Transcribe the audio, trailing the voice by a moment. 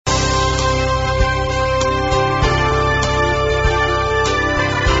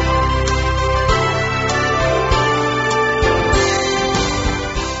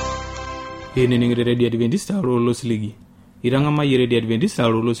Niningire Radio Adventista lo siligi. Irangama Radio Adventista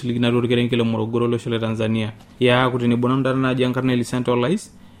lo siligi na kerenkele Morogoro lo shule Tanzania. Ya kutini bonanda na Giancarlo Santo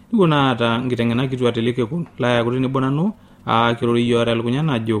Lais. Ngona ata ngitengena kitu ateleke kun. La ya kutini bonano kirori yore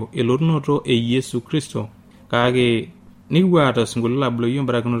alkunyana jo elornoto Yesu Kristo. Kage nigwa ata singulala blo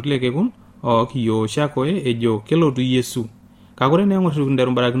yombara kunotileke kun o kiyo shako ejo kelotu Yesu. Kagore ne ngoshu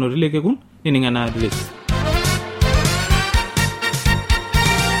kundaru mbara kunotileke kun niningana address.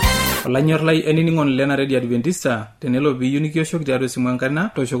 Olanyor lai eniningon lena Radio Adventista tenelo bi unikio shok tiatua simuangana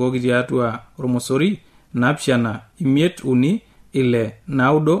toshokoki tiatua Ormosori napshana imiet uni ile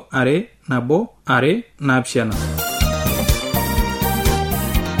naudo are nabo are napshana.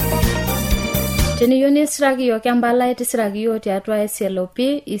 Teniyoni siragiyo kiambala iti siragiyo tiatua SLOP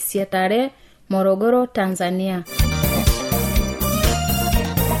isietare Morogoro Tanzania.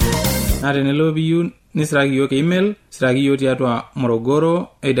 Na tenelo bi nisiragiyo ke email siragiyo tiatua Morogoro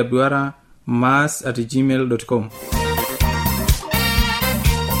awr@gmail.com.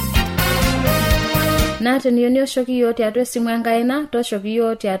 Na teniyoni oshokiyo tiatua simuangaina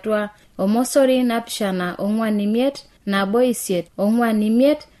toshokiyo tiatua Ormosori napshana ongwanimiet nabo isiet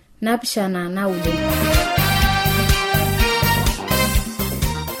ongwanimiet napshana naude.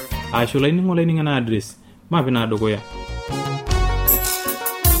 Ashula ningola ningana address mapina dogoya.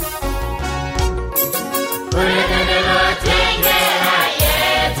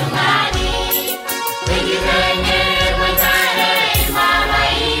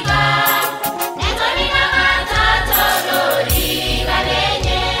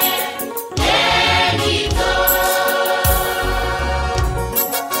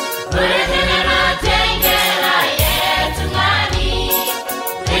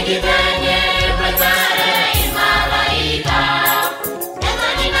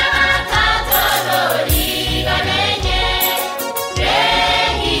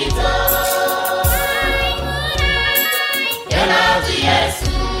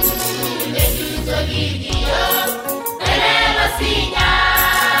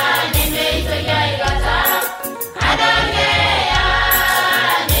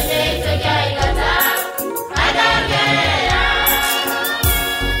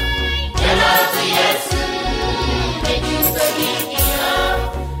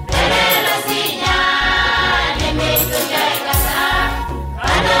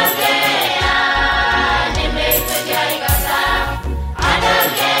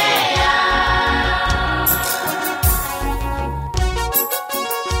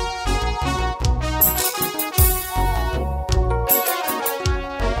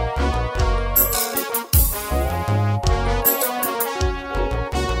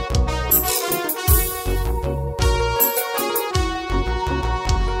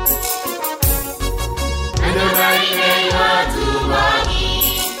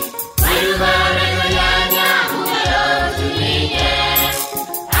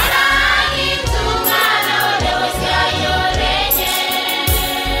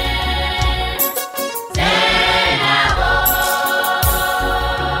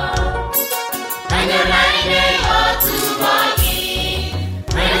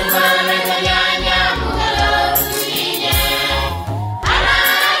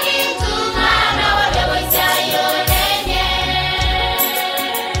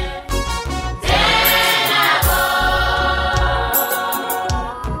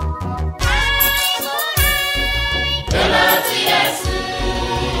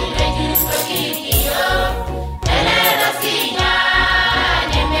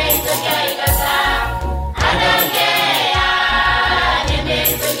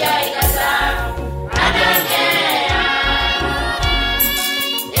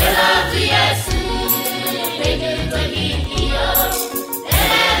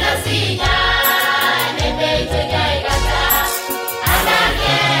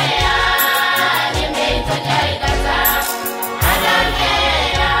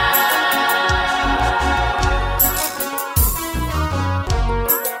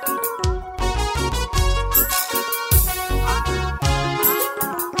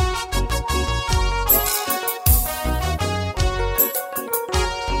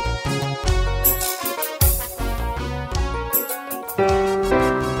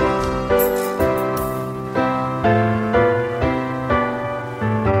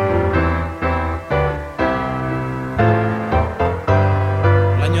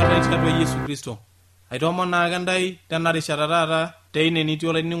 Aitomona gandai tenari shararara teine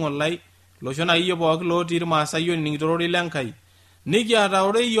nitiola ningolai loshona iyo pooki lotii irmaasai ning'itorori lenkai nikiata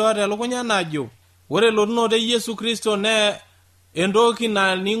ore yote lukunya najo ore lotunoto Yesu Kristo ne entoki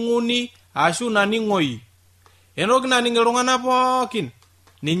naning'uni ashu naning'oi entoki naning iltung'anak pookin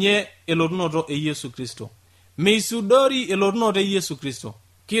ninye elotunoto e Yesu Kristo. Meisudori elotunoto e Yesu Kristo.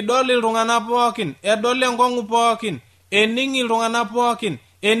 Kidol iltung'anak pookin, edol enkong'u pookin, ening iltung'anak pookin,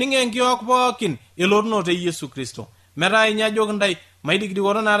 ening enkiok pookin elotunoto e Yesu Kristo. Metaa inyajoki ntai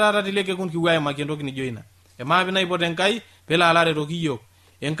maidikidikoto naa taata tilekekun kiwuo aimaki entoki nijo ina. Emaapi naipote Enkai pelo alo aretoki iyiok.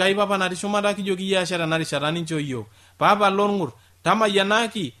 Enkai papa natii shumata kijoki iyie asha tena rishata nincho iyiok. Papa lorng'ur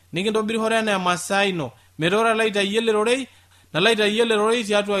tamayianaki nikintobiri hore enaa emasaa ino metaa ore alo aitayu ele rorei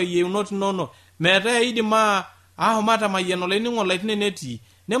tiatua iyieunot inonok metaa idim ahom atamayian olainining'oni laitine netii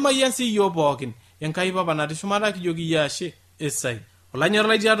nemayian sii iyiok pookin. Enkai papa natii shumata kijoki iyie ashe esai. Olanyora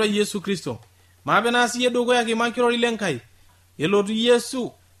lai tiatua Yesu Kristo. Maape naa siyie dukuya kimaki ororei lenkai. Elotu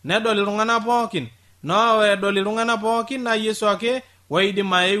Yesu nedol iltung'anak pookin. Noo edol iltung'anak pookin naa Yesu ake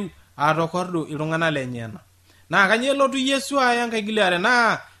oidim aeu atokordu iltung'anak lenyena. Naa kanyoo elotu Yesu aya nkaigiliare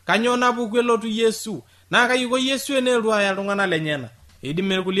naa kanyoo napuku elotu Yesu naa kaiko Yesu enelotu aya iltung'anak lenyena.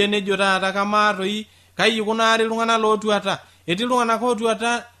 Eidim irkulie nejo taata kamaa toi kai ikunari iltung'anak lootuata. Etii iltung'anak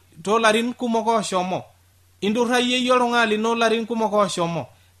ootuata toolarin kumok ooshomo. Indurrayie iyie oltung'ani lino larin kumok ooshomo.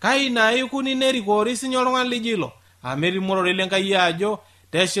 Kai naa ikuni nerikori sinye oltung'ani lijo ilo. Ametii morore lenkai ajo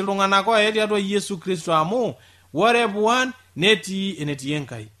teshi iltung'anak oe tiatua Yesu Kristo amu ore puan netii enetii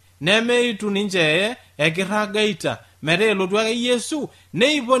Enkai. Nemeitu ninche ekirragaita metaa elotu ake Yesu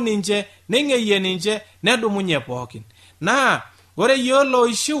neipo ninche neng'eyie ninche nedumunye pookin. Naa ore iyiok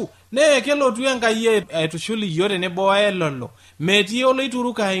loishiu nee kelotu Enkai aitushul iyiok tenebo oelolo. Metii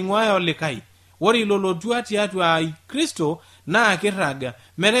oloituruka aing'ua olikai. Ore ilolotua tiatua Kristo naa kirraga.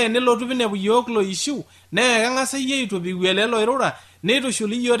 Metaa enelotu pinepu iyiok loishiu nee keng'asa iyie aitobiwu ele loirura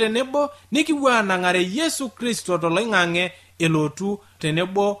neitushul iyiok tenebo nikipuo anang'are Yesu Kristo toloing'ang'e elotu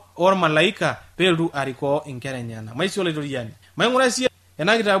tenebo ormalaika peelotu arikoo inkera enyenak. Maisio laitoriani. Maing'ura sii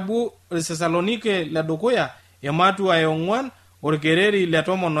ena kitabu Tesalonike ledukuya ematua 4 orkereri le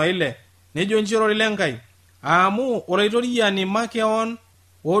 16 nejo nchirori lenkai amu olaitoriani makeon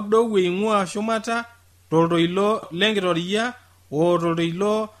odou eing'ua shumata toltoilo lenkitoria o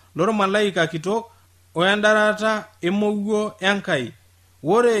toltoilo lormalaika kitok oendarata emowuo Enkai.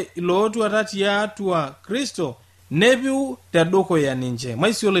 Ore ilootuata tiatua Kristo nepiu tedukuya ninche.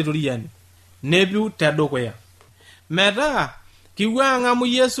 Maisio laitoriani. Nepiu tedukuya. Metaa kipuo ang'amu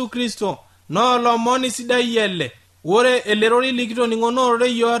Yesu Kristo noolomoni sidai ele. Ore ele rorei likitoning'ono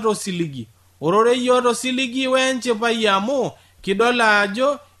ororei yiok tosiligi. Ororei yiok tosiligi wenchipai amu kidol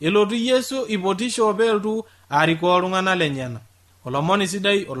ajo elotu Yesu ipotisho peelotu arikoo iltung'anak lenyena. Olomoni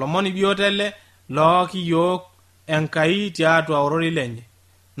sidai, olomoni biot ele looki yiok Enkai tiatua ororei lenye.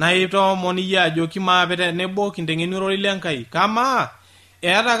 Na itoomoni iyie ajo kimaape tenebo kinteng'eni ororei lenkai. Kamaa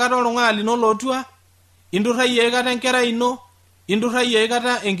eeta kata oltung'ani lino lotua? Indurrayie aikata enkerai ino? Indurrayie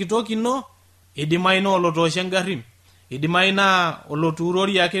aikata enkitok ino? Idimayu naa olotoosho engarrin. Idimayu naa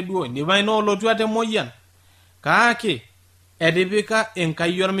olotuurori ake duo. Idimayu naa olotua temoyian. Kake etipika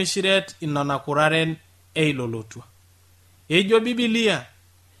Enkai ormishiret inona kuraren eilolotua. Ejo Biblia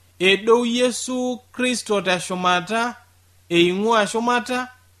edou Yesu Kristo teshumata eing'ua shumata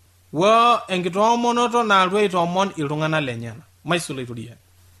wo enkitoomonoto naaltu aitoomon iltung'anak lenyena. Maisio laitoriani.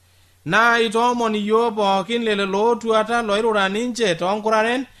 Naa itoomon iyiok pookin lelo lootuata loirura ninche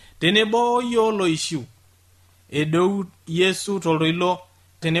toonkuraren tenebo iyiok loishiu. Edou Yesu toltoilo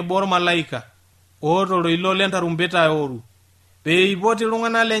tenebo ormalaika o toltoilo lentarumbeta eoru peipoti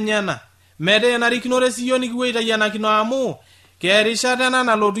iltung'anak lenyena metaa enarikinore siyiok nikipuo aitayianakino amu kerishata ena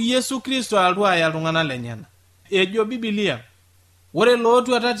nalotu Yesu Kristo alotu aya iltung'anak lenyena. Ejo Biblia ore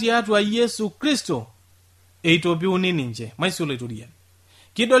lootuata tiatua Yesu Kristo eitopiuni ninche. Maisio laitoriani.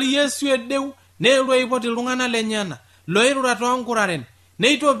 Kidol Yesu edeu neelotu aipoti iltung'anak lenyena loirura toonkuraren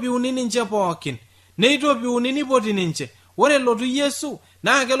neitopiuni ninche pookin. Neitopiuni nipoti ninche. Ore elotu Yesu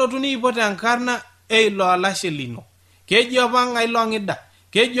naa kelotu niipot enkarna eilo alashe lino. Keji apa ng'ai long'ida.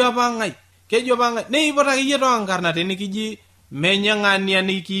 Keji apa ng'ai. Neipot akeyie toonkarna tenikiji menyang'ania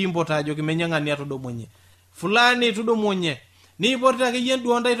nikiimpot ajoki menyang'ania tudumunye. Fulani tudumunye. Niipot akeyie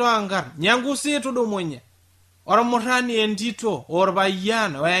duo ntai toonkarn. Nyangusi tudumunye. Ormurrani entito,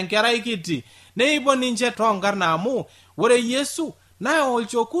 orpayian, enkerai kiti. Neipot ninche toonkarn amu ore Yesu naa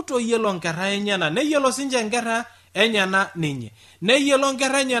olchokut oyiolo nkerra enyena. Neyiolo sinche nkerra enyena ninye. Neyiolo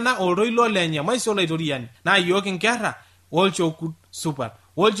nkerra enyena oltoilo lenye. Maisio laitoriani. Naa yiok nkerra olchokut supat.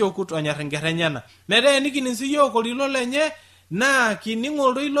 Olchokut onyor nkerra enyena. Metaa enikining siyiok oltoilo lenye naa kining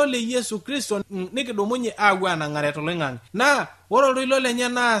oltoilo le Yesu Kristo nikidumunye aapuo anang'are toloing'ang'e. Naa ore oltoilo lenye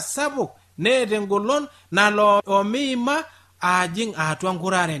naa sapuk neeta engolon nalo omiima ajing atua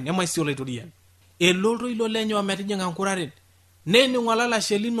nkuraren. Emaisio laitoriani. Elo oltoilo lenye ometijing'a nkuraren. Nening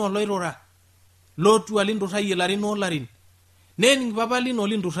olalashe lino loirura. Lotua lindurrayie larin olarin. nening papa lino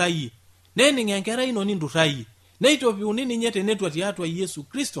linturrayie, nening enkerai ino ninturrayie, neitopiuni ninye tenetua tiatua Yesu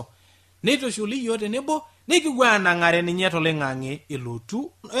Kristo, neitoshuli iyiok tenebo, nikipuo aanang'are ninye toloing'ang'e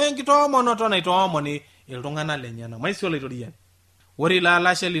elotu enkitoomonoto naitoomoni iltung'anak lenyenak. Maisio laitoriani, ore ilo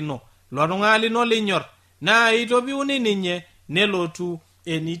alashe lino, lo tung'anak lino linyorr, naa eitopiuni ninye nelotu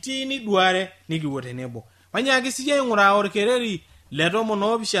enitii niduare nikipuo tenebo. Manyaaki siyie aing'uraa orkereri le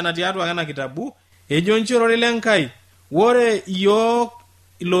 17 tiatua ena kitabu, ejo nchorori lenkai, ore iyiok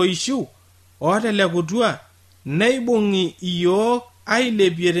iloishu ootelekutua neibung'i iyiok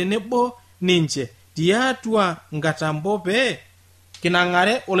ailepie tenebo ninche tiatua nkatambo pee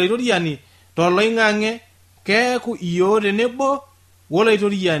kinang'are olaitoriani toloing'ang'e, keeku iyiok tenebo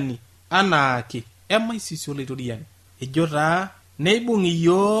wolaitoriani anaake. Emaisisio olaitoriani, ejo taa neibung'i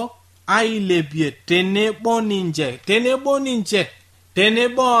iyiok ailepie tenebo ninche, tenebo ninche,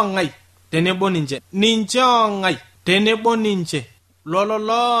 tenebo ong'ai, tenebo ninche, ninche ong'ai, tenebo ninche, lolo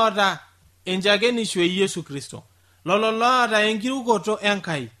loota enchakenisho e Yesu Kristo, lolo loota enkirukoto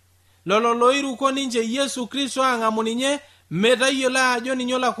Enkai, lolo loiruko ninche Yesu Kristo ang'amu ninye metayiolo ajo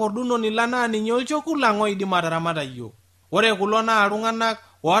ninye olakordunoni lanaa ninye olchoku lang' oidim ataramata iyiok. Ore kulo naa iltung'anak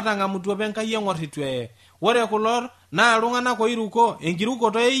ootang'amutua apa Enkai eng'orr itu eye. Ore kulo naa iltung'anak oiruko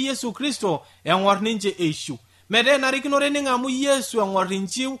enkirukoto e Yesu Kristo eng'orr ninche eishu. Metaa enarikinore ning'amu Yesu eng'orr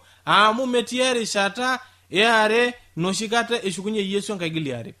inchiu amu metii erishata eare noshi kata eshukunye Yesu enkaigili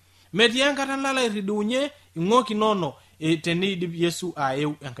eare. Metii enkata nalo airridiunye ing'ok inono teneidip Yesu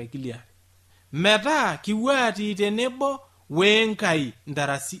aeu enkaigili eare. Metaa kiwuatii tenebo wenkai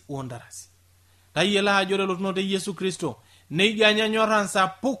ndarasi ondarasi. Tayiolo ajo ore elotunoto e Yesu Kristo neija nyanyorra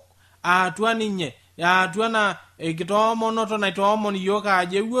sapuk atua ninye, atua na kitoomonoto naitoomon iyiok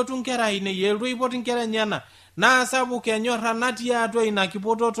ajo ewuotu nkera ainei, elotu aipot nkera enyana, naa sapuk enyorra natii atua ina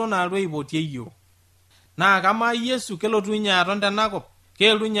kipototo nalotu aipotie iyiok. Naa kama Yesu kelotu ninye aton tenakop,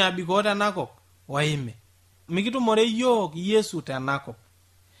 kelotu ninye abikoo tenakop, oime. Mikitumore iyiok Yesu tenakop,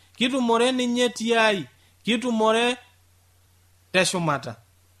 kitumore ninye tiai, kitumore teshumata.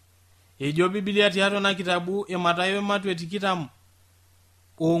 Ejo Biblia tiatua na kitabu e Mathayo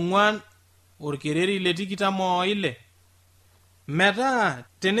 20:4 orkereri le 26, metaa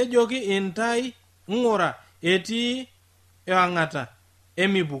tenejoki intai ng'ura etii ewang'ata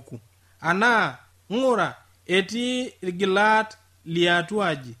emipuku, anaa ng'ura etii irgilat liatua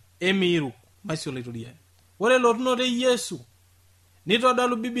aji emiiruk. Maisio laitoriani, ore elotunoto e Yesu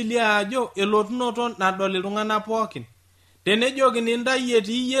nitodolu Biblia ajo elotunoto nadol iltung'anak pookin. Tenejoki nintai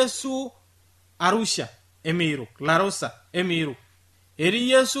etii Yesu Arusha emiiruk, Larusa emiiruk,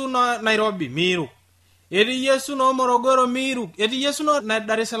 etii Yesu no Nairobi miiruk, etii Yesu no Morogoro miiruk, etii Yesu no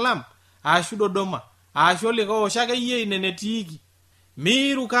Dar es Salaam ashu Dodoma ashu likae osho akeyie inenetiiki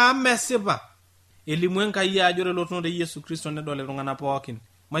miiruk amu mesipa. Elimu Enkai ajo elotunoto e Yesu Kristo nedol iltung'anak pookin.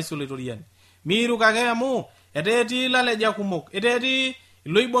 Maisio laitoriani, miiruk ake amu etetii laleja kumok, etetii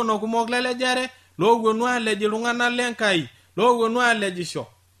iloibono kumok lelejare loowuonu alej iltung'anak lenkai, loowuonu alejisho.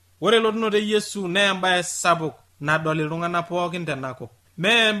 Ore elotunoto e Yesu nee embaye sapuk nadol iltung'anak pookin tenakop,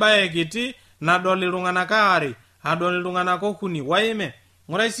 mee embaye kiti nadol iltung'anak aare, adol iltung'anak okuni. Waime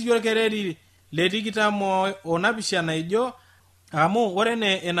ng'urai siyie orkereri le 27 ijo, amu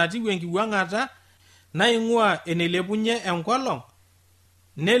ore enatiu enkiwuang'ata naing'ua eneilepunye enkolong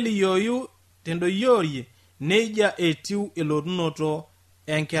nelioyu tendoyiorie, neija etiu elotunoto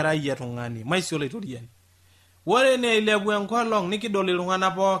enkerai etung'ani. Maisio laitoriani, ore eneilepu enkolong nikidol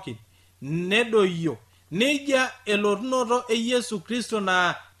iltung'anak pookin nedoyio, neija elotunoto e Yesu Kristo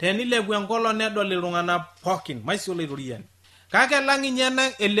naa tenilepu enkolong nedol iltung'anak pookin. Maisio laitoriani, kake lang' inye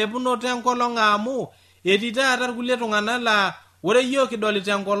ena elepunoto enkolong amu etii taata irkulie tung'anak laa ore iyiok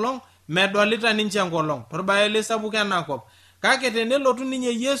kidolita enkolong medolita ninche enkolong torbaye le sapuk enakop. Kake tenelotu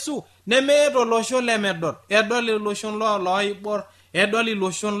ninye Yesu nemeeta olosho lemedol, edol iloshon looloibor, edol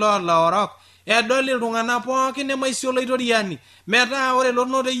iloshon looloorok, edol iltung'anak pookin. Nemaisio laitoriani, metaa ore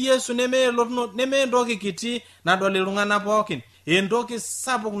elotunoto e Yesu nemee entoki kiti nadol iltung'anak pookin, entoki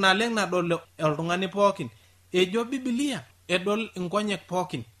sapuk naleng nadol oltung'ani pookin. Ejo Biblia edol inkonyek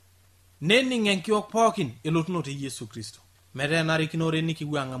pookin, nening enkiok pookin elotunoto e Yesu Kristo. Metaa enarikinore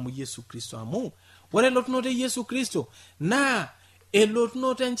nikipuo ang'amu Yesu Kristo amu ore elotunoto e Yesu Kristo naa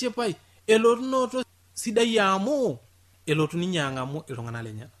elotunoto enchipai, elotunoto sidai amu elotu ninye ang'amu iltung'anak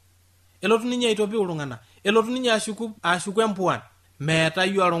lenyenak, elotu ninye aitopiu iltung'anak, elotu ninye ashuku empuan.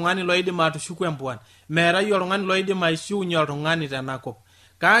 Meetayu oltung'ani loidim atushuku empuan, meetayu oltung'ani loidim aishiunye oltung'ani tenakop.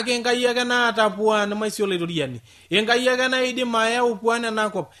 kake Enkai ake naata puan maisiolo itoriani. Enkai ake naidim ayau puan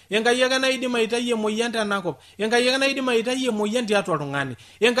enakop. Enkai ake naidim aitayu emoyian tenakop. Enkai ake naidim aitayu emoyian tiatua oltung'ani.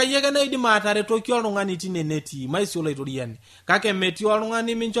 Enkai ake naidim ataretoki oltung'ani tine netii maisiolo itoriani. Kake metii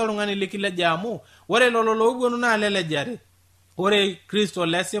oltung'ani mincho oltung'ani likileja amu ore lelo looponu naa lelejare. Ore Kristo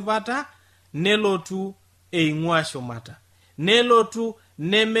lesipata nelotu eing'ua shumata. Nelotu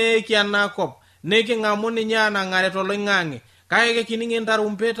nemeeki enakop. Neking'amu ninye anang'are toloing'ang'e. Kake kining'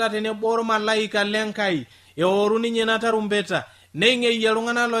 entarumbeta tenebo ormalaika lenkai. Eoru ninye ina tarumbeta. Neing'eyie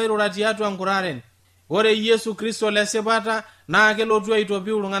iltung'anak loirura tiatua nkuraren. Ore Yesu Kristo lesipata naa kelotu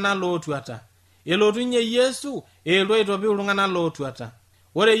aitopiu iltung'anak lootuata. Elotu ninye Yesu elotu aitopiu iltung'anak lootuata.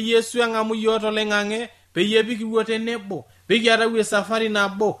 Ore Yesu eng'amu yiok toloing'ang'e peyie pikipuo tenebo. Pikiatau esafari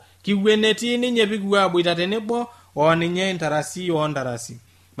nabo. Kipuo enetii ninye pikipuo aboita tenebo oninye intarasi oontarasi.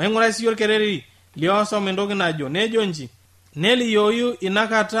 Maing'urai siyo orkereri liosom entoki najo. Nejo nji. Nelioyu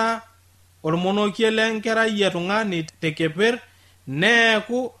inakata ormonokie lenkerai etung'ani tekeper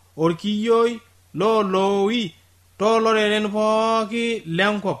neeku orkiyioi looloowi tooloreren pooki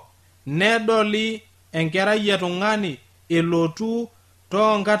lenkop. Nedoli enkerai etung'ani elotu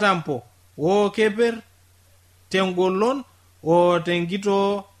toonkatampo ookeper tengolon o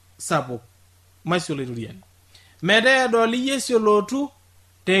tenkitoo sapuk. Maisiolo itoriani. Metaa edoli Yesu elotu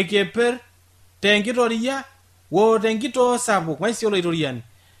tekeper tenkitoria wo tenkitoo sapuk. Maisiolo itoriani.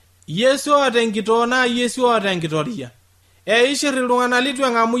 Yesu oota enkitoo naa Yesu oota enkitoria. Eishir iltung'anak litu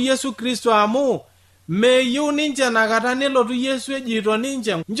eng'amu Yesu Kristo amu meyieu ninche nakata nelotu Yesu ejito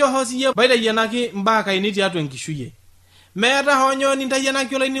ninche njoho siye baitayianaki mbaa kaini tiatua enkishui. Meeta honyo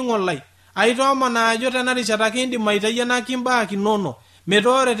nintayianaki olainining'o lai. Aitoomona ajo tenarishata kiindim aitayianaki mbaa kinono.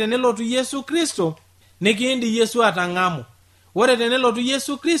 Metoore tenelotu Yesu Kristo nikiindi Yesu atang'amu. Ore tenelotu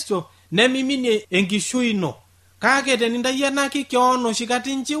Yesu Kristo nemiminie enkishui ino. Kake tenintayianaki keon oshi kata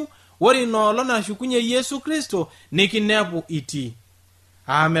inchiu, ore inoolong nashukunye Yesu Kristo nikinepu itii.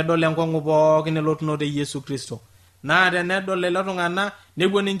 Medol enkong'u pookin elotunoto e Yesu Kristo. Naa tenedol lelo tung'anak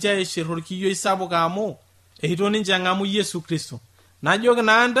nepuo ninche aishir orkiyioi sapuk amu eito ninche eng'amu Yesu Kristo. Najoki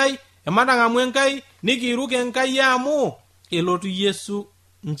naa ntai ematang'amu Enkai nikiruk Enkai amu elotu Yesu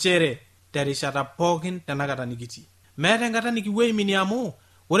nchere terishata pookin tenakata nikitii. Meeta enkata nikipuo aiminie amu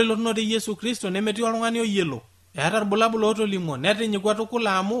ore elotunoto e Yesu Kristo nemetii oltung'ani oyiolo. Eeta irbulabul ootolimuo netinyikua tukul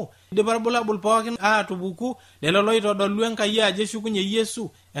amu idipa irbulabul pookin aatupuku lelo loitodolu Enkai ajo eshukunye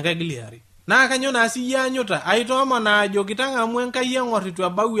Yesu enkagiliare. Naa kanyo naa siyie anyuta aitoomona ajo kitang'amu Enkai eng'or itu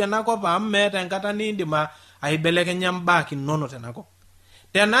ebau enakop amu meeta enkata niindim aibelekenya mbaa kinono tenakop.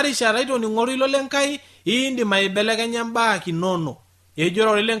 Tenarishata itoning'oru ilo lenkai iindim aibelekenya mbaa kinono.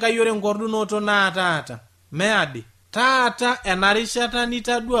 Ejo ore lenkai ore nkordunoto naa taata. Meadi. Taata enarishata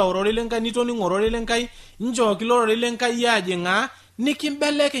nitadua orore lenkai nitoning'orore lenkai nchooki lorore lenkai ajing'aa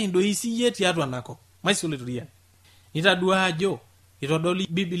nikimbelekeny doi siyie tiatua nakop. Maisiolo itoriani. Nitadua ajo itodoli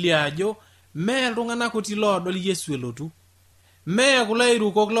Biblia ajo mee iltung'anak kuti loodol Yesu elotu. Mee kulo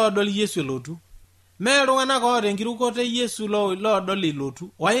airukok loodol Yesu elotu. Mee iltung'anak oota enkirukoto Yesu loodol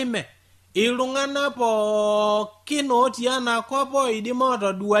elotu. Oime iltung'anak pookin otii enakop oidim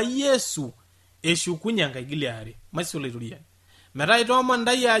atodua Yesu eshukunye enkagiliare. Maisiolo itoriani. Metaa itoomon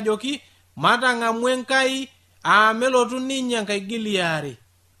ntai ajoki matang'amu Enkai melotu ninye enkagiliare.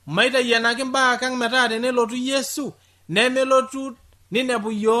 Maitayianaki mbaa kang' metaa tenelotu Yesu nemelotu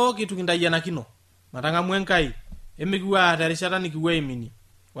ninepu yiok itu kintayianakino. Matang'amu Enkai emikipuo terishata nikipuo aiminie.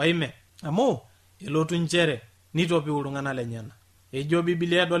 Waime amu elotu nchere nitopiu iltung'anak lenyana. Ejo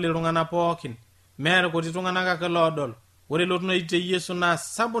Biblia edol iltung'anak pookin. Meeta kuti tung'anak ake loodol. Ore elotunoto e Yesu naa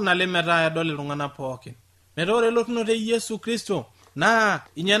sapuk naleng metaa edol iltung'anak pookin. Metaa ore elotunoto e Yesu Kristo naa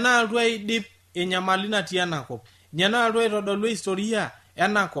inye naaltu aidip enyamali natii enakop. Inye naaltu aitodolu historia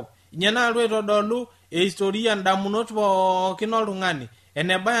enakop. Inye naaltu aitodolu historia ndamunot pookin oltung'ani.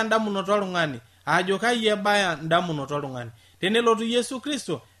 Enebaya ndamunot oltung'ani. Ajo kai ebaya ndamunot oltung'ani. Tenelotu Yesu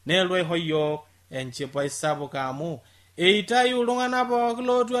Kristo neeltu aisho yiok enchipai sapuk amu eitayu iltung'anak pookin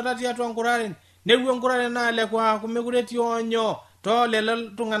lootuata tiatua nkuraren. Nepuo nkuraren naaleku aaku mekure etii onyo toolelo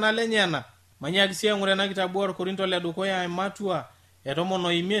tung'anak lenyana. Manyaki sii eng'ura ena kitabu orkorinto ledukuya ematua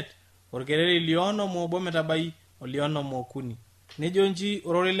 15 orkereri lionom obo metabai olionom okuni. Nejo nji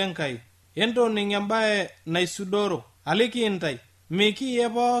orore lenkai entoning embaye naisudoro aliki intai mikiye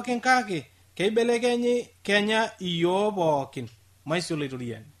pookin kake keibelekenyi Kenya iyo pookin. Maisiolo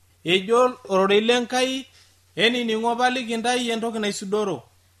itoriani. Ejo orore lenkai enining'o paliki intai entoki naisudoro.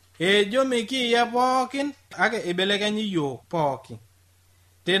 Ejo mikiye pookin kake ibelekenyi iyo pookin.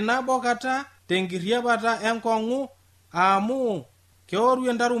 Tenabo kata tenkiriapata enkong'u amu keoru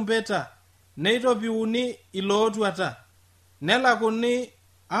entarumbeta neitopiuni ilootuata nelakuni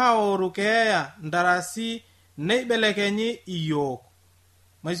aoru keeya ntarasi neibelekenyi iyiok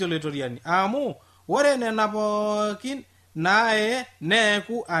maisio loitoriani amu ore nena pookin naaye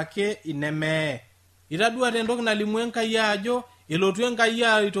neeku ake inemee. Itadua tentoki nalimu Enkai ajo elotu Enkai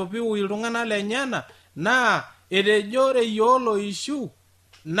aitopiu iltung'anak lenyana naa etejo ore iyiok loishu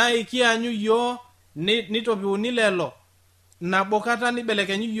naa ikianyu iyiok nitopiuni lelo nabo kata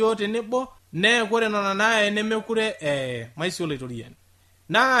nibelekenyu iyiok tenebo neeku ore nena naaye nemekure maisio loitoriani.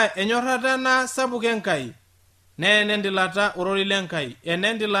 Naa enyorrata ena sapuk Enkai naa enendilata orori lenkai,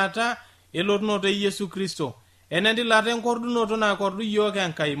 enendilata elotunoto e Yesu Kristo, enendilata enkordunoto naakordu iyiok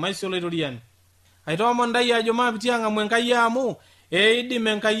Enkai maisio loitoriani. Aitoomon ntai ajo maapitie ang'amu Enkai amu eidim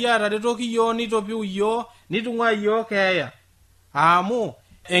Enkai ataretoki iyiok nitopiu iyiok nitung'ua iyiok keeya amu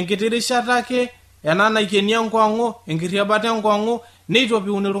enkiti rishata ake ena naikeni enkong'u enkirriabata enkong'u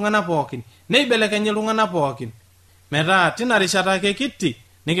neitopiuni iltung'anak pookin neibelekenyi iltung'anak pookin metaa tina rishata ake kiti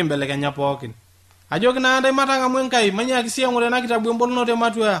nikimbelekenya pookin. Ajoki naa ntai matang'amu Enkai manyaaki sii aing'ura ena kitabu embolunoto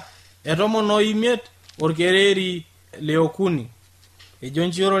ematua 15 orkereri leokuni. Ejo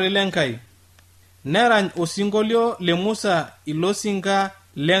nchi orore lenkai nerany osinkolio le Musa ilo sinka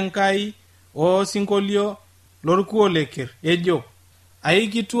lenkai osinkolio lorkuo lekir ejo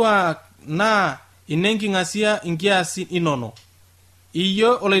aikituak naa inenking'asia inkiasin inono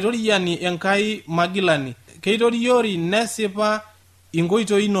iyio olaitoriani Enkai magilani keitoriori nesipa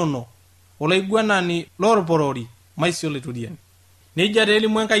inkoitoi inono olaiguanani lorporori maisio loitoriani. Nejia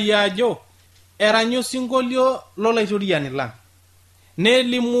elimu Enkai ajo eranyo osinkolio lolaitoriani lang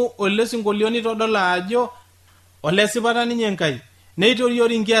nelimu ole sinkolio nitodol ajo olesipata ninye Enkai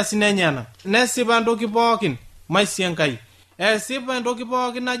neitoriori inkiasin enyenak nesipa ntoki pookin maisio Enkai esipa entoki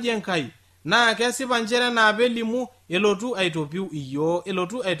pookin naji Enkai naa kesipa nchere naa pelimu elotu aitopiu iyiok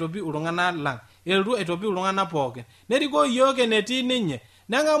elotu aitopiu iltung'anak lang elotu aitopiu iltung'anak pookin nerikoo iyiok enetii ninye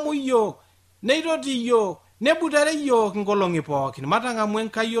neng'amu iyiok neitoti iyiok nebutare iyiok inkolong'i pookin. Matang'amu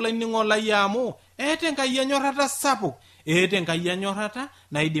Enkai olainining'o lai amu eeta Enkai enyorrata sapuk eeta Enkai enyorrata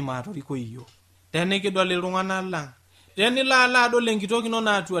naidim atoriko iyiok. Tenikidol iltung'anak lang tenilo adol enkitok ino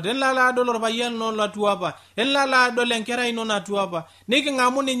natua tenilo adol orpayian lino latua apa tenilo adol enkerai ino natua apa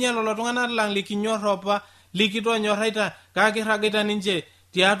niking'amu ninye lelo tung'anak lang likinyorr apa likitonyorraita kakirragaita ninche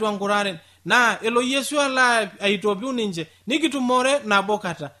tiatua nkuraren naa elo Yesu ala aitopiu ninche nikitumore nabo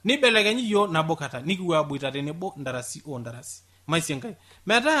kata nibelekenyi iyiok nabo kata nikipuo aboita tenebo ndarasi ondarasi maisio Enkai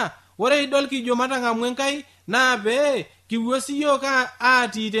metaa ore idol kijo matang'amu Enkai naa pee kipuo siyiok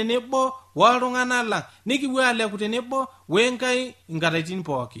atii tenebo waltung'anak lang nikipuo aleku tenebo wenkai nkataitin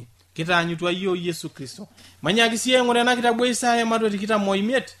pooki kitaanyutua iyiok Yesu Kristo. Manyaaki sii aing'ura ena kitabu Isaya ematua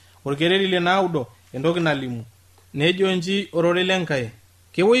 25 orkereri le 9 entoki nalimu nejo nji orore lenkai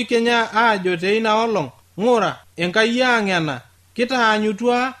kewoi Kenya aajo teina olong ng'ura Enkai ang' ena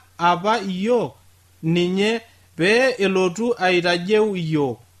kitaanyutua apa iyiok ninye pee elotu aitajeu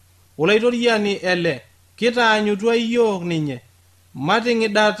iyiok olaitoriani ele kitaanyutua iyiok ninye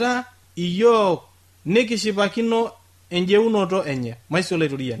mating'idata iyiok nikishipakino enjeunoto enye maisio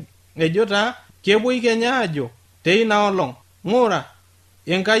olaitoriani. Ejo taa kewoi Kenya aajo teina olong ng'ura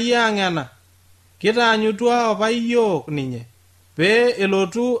Enkai ang' ena kitaanyutua apa iyiok ninye pee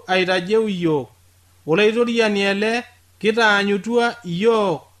elotu aitajeu iyiok olaitoriani ele kitaanyutua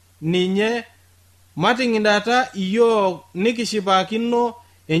iyiok ninye mating'idata iyiok nikishipakino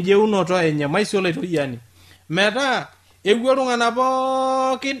enjeunoto enye maisio olaitoriani. Metaa epuo iltung'anak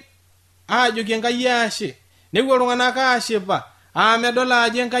pookin aajoki Enkai ashe nepuo iltung'anak ashipa medol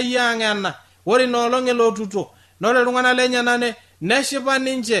ajo Enkai ang' ena ore inoolong elotuto nore iltung'anak lenyenak neshipa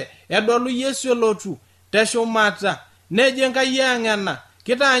ninche edolu Yesu elotu teshumata nejo Enkai ang' ena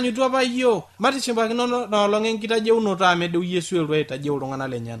kitaanyutua apa iyiok matishipakino noolong enkitajeunoto amedeu Yesu elotu aitajeu iltung'anak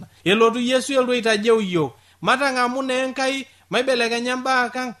lenyenak elotu Yesu elotu aitajeu iyiok matang'amu naa Enkai maibelekenya mbaa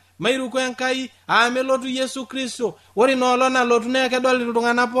kang mairuko Enkai amelotu Yesu Kristo ore inoolong nalotu naa kedol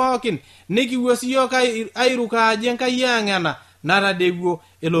iltung'anak pookin nikipuo siyiok airuka ajo Enkai ang' ena natadewuo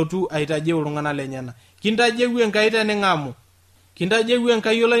elotu aitajeu iltung'anak lenyenak kintajeu Enkai tening'amu kintajeu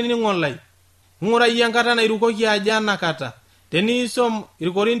Enkai olainining'o lai ng'urai enkata nairukoki ajo enakata teniisom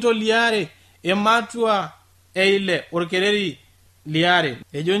irkorinto 2 ematua 6 orkereri 2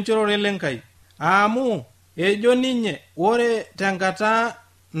 ejo nchorore lenkai amu ejo ninye ore tenkata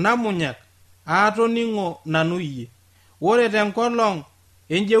namunyak aatoning'o nanu iyie ore tenkolong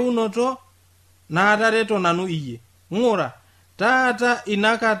enjeunoto naatareto nanu iyie ng'ura taata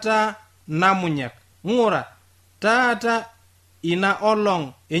inakata namunyak ng'ura taata ina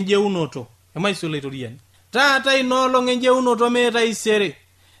olong enjeunoto emaisio olaitoriani taata ina olong enjeunoto meeta isere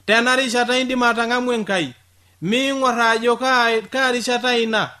tenarishata indim atang'amu Enkai miing'or ajo kaa rishata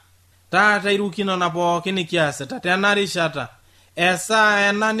ina taata irukino na pookin nikiasita tena rishata. Esaa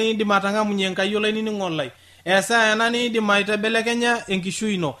ena niindim atang'amunye Enkai olainining'o lai. Esaa ena niindim aitebelekenya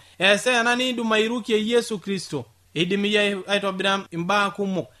enkishui ino. Esaa ena niindim airukie Yesu Kristo. Eidim iyie aitobira imbaa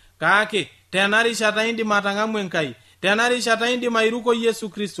kumok, kake tena rishata indim atang'amu Enkai. Tena rishata indim airuko Yesu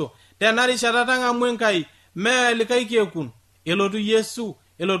Kristo. Tena rishata tang'amu Enkai, mee likai kekun. Elotu Yesu,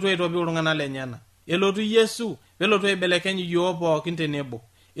 elotu aitobir iltung'anak lenyana. Elotu Yesu, pelotu aibelekeny iyiok pookin tenebo.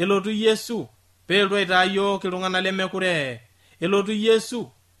 Elotu Yesu, pelotu aitaa iyiok iltung'anak lemekure. Elotu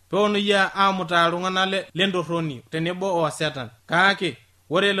Yesu, peonu iyie amutaa iltung'anak lentorroni tenebo o Satan. Kake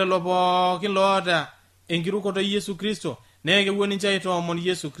ore lelo pookin loota enkirukoto Yesu Kristo, nekepuo ninche aitoomon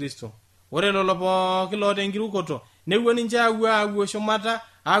Yesu Kristo. Ore lelo pookin loota enkirukoto, nepuo ninche apuo shumata,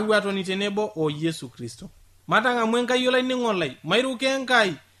 apuo atoni tenebo o Yesu Kristo. Matang'amu Enkai olainining'o lai, mairuke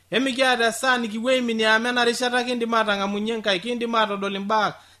Enkai. Emikiata esaa nikipuo aiminie amu ena rishata kindim atang'amunye Enkai, kindim atodol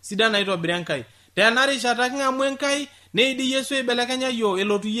imbaa sidan naitobira Enkai. Tena rishata king'amu Enkai, neidi Yesu aibelekenya iyiok,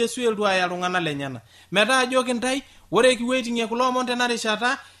 elotu Yesu elotu aya iltung'anak lenyana. Metaa ajo kintai, ore kiwaiting'ie kulo omon tena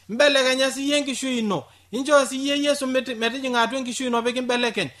rishata, mbelekenya siyie enkishui ino. Inchoo siyie Yesu metijing'a atua enkishui ino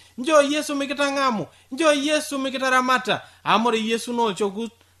pekimbelekeny. Inchoo Yesu mikitang'amu, inchoo Yesu mikitaramata. Amu ore Yesu naa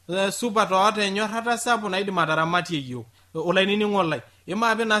olchokut supat oota enyorrata sapuk naidim ataramatie iyiok. Olainining'o lai,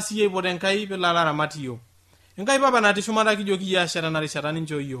 imaape naa siyie aipot Enkai piilo aramat iyiok. Enkai Papa natii shumata kijoki iyie ashe tena rishata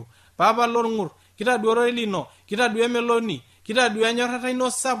ninchoo iyiok. Papa lorng'ur, kitaduo ororei lino, kitaduo emeloni, kitaduo enyorrata ino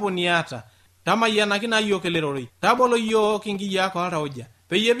sapuk niata. Tamayianaki naa iyiok ele rorei. Tabolo iyiok inkiyiak oltauja.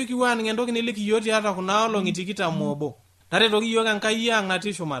 Peyie pikipuo aaning' entoki niliki iyiok tiatua kuna olong'i 21. Taretoki iyiok Enkai ang'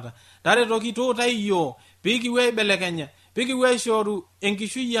 natii shumata. Taretoki tuutai iyiok pikipuo aibelekenya, pikipuo aishoru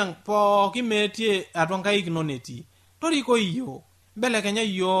enkishui ang' pookin meetie atua nkaik ino netii. Toriko iyiok, mbelekenya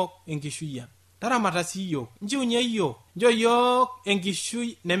iyiok enkishui ang'. Taramata sii iyiok, nchiunye iyiok, nchoo iyiok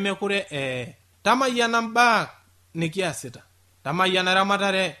enkishui nemekure Tamayiana mbaa nikiasita. Tamayiana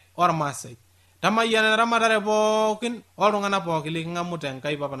eramatare ormaasai. Tamayiana eramatare pookin oltung'anak pookin liking'amu te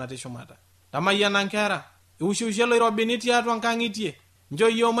Enkai Papa natii shumata. Tamayiana nkera, iwushushe loirobini tiatua nkang'itie. Nchoo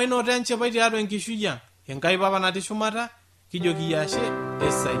iyiok mainoto enchipai tiatua enkishui ang'. Enkai Papa natii shumata, kijoki iyie ashe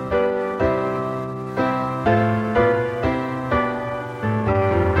esai.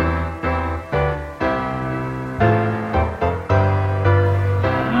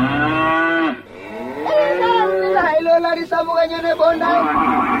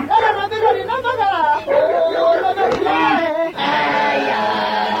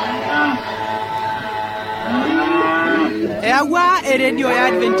 Eyaua eredio ya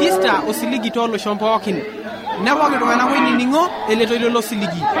Adventista osiligi tolosho pookin. Nepooki iltung'anak oinining'o eletoilo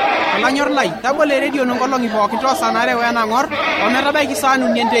losiligi. Olanyor lai, tabolo eredio nonkolong'i pookin toosanare wenang'or ometabaiki saa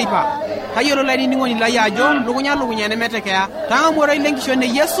 4 enteipa. Tayiolo lainining'oni lai ajo lukunya nemetekeya. Tang'amu oroi lenkishon e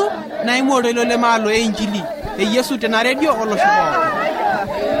Yesu naimu oroi lemaalo e Injili e Yesu tena redio olosho pookin.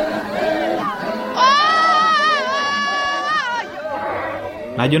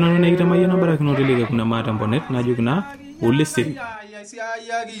 Najo nanu nekitamayiana barakinoto leke kuna matambonet najoki naa oleseri.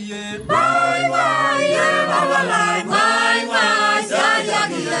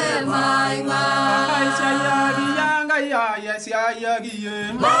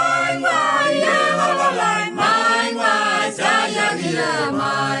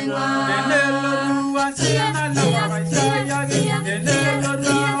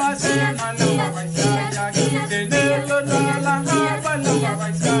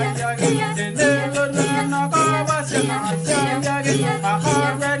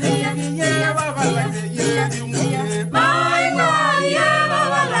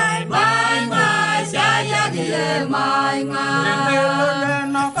 My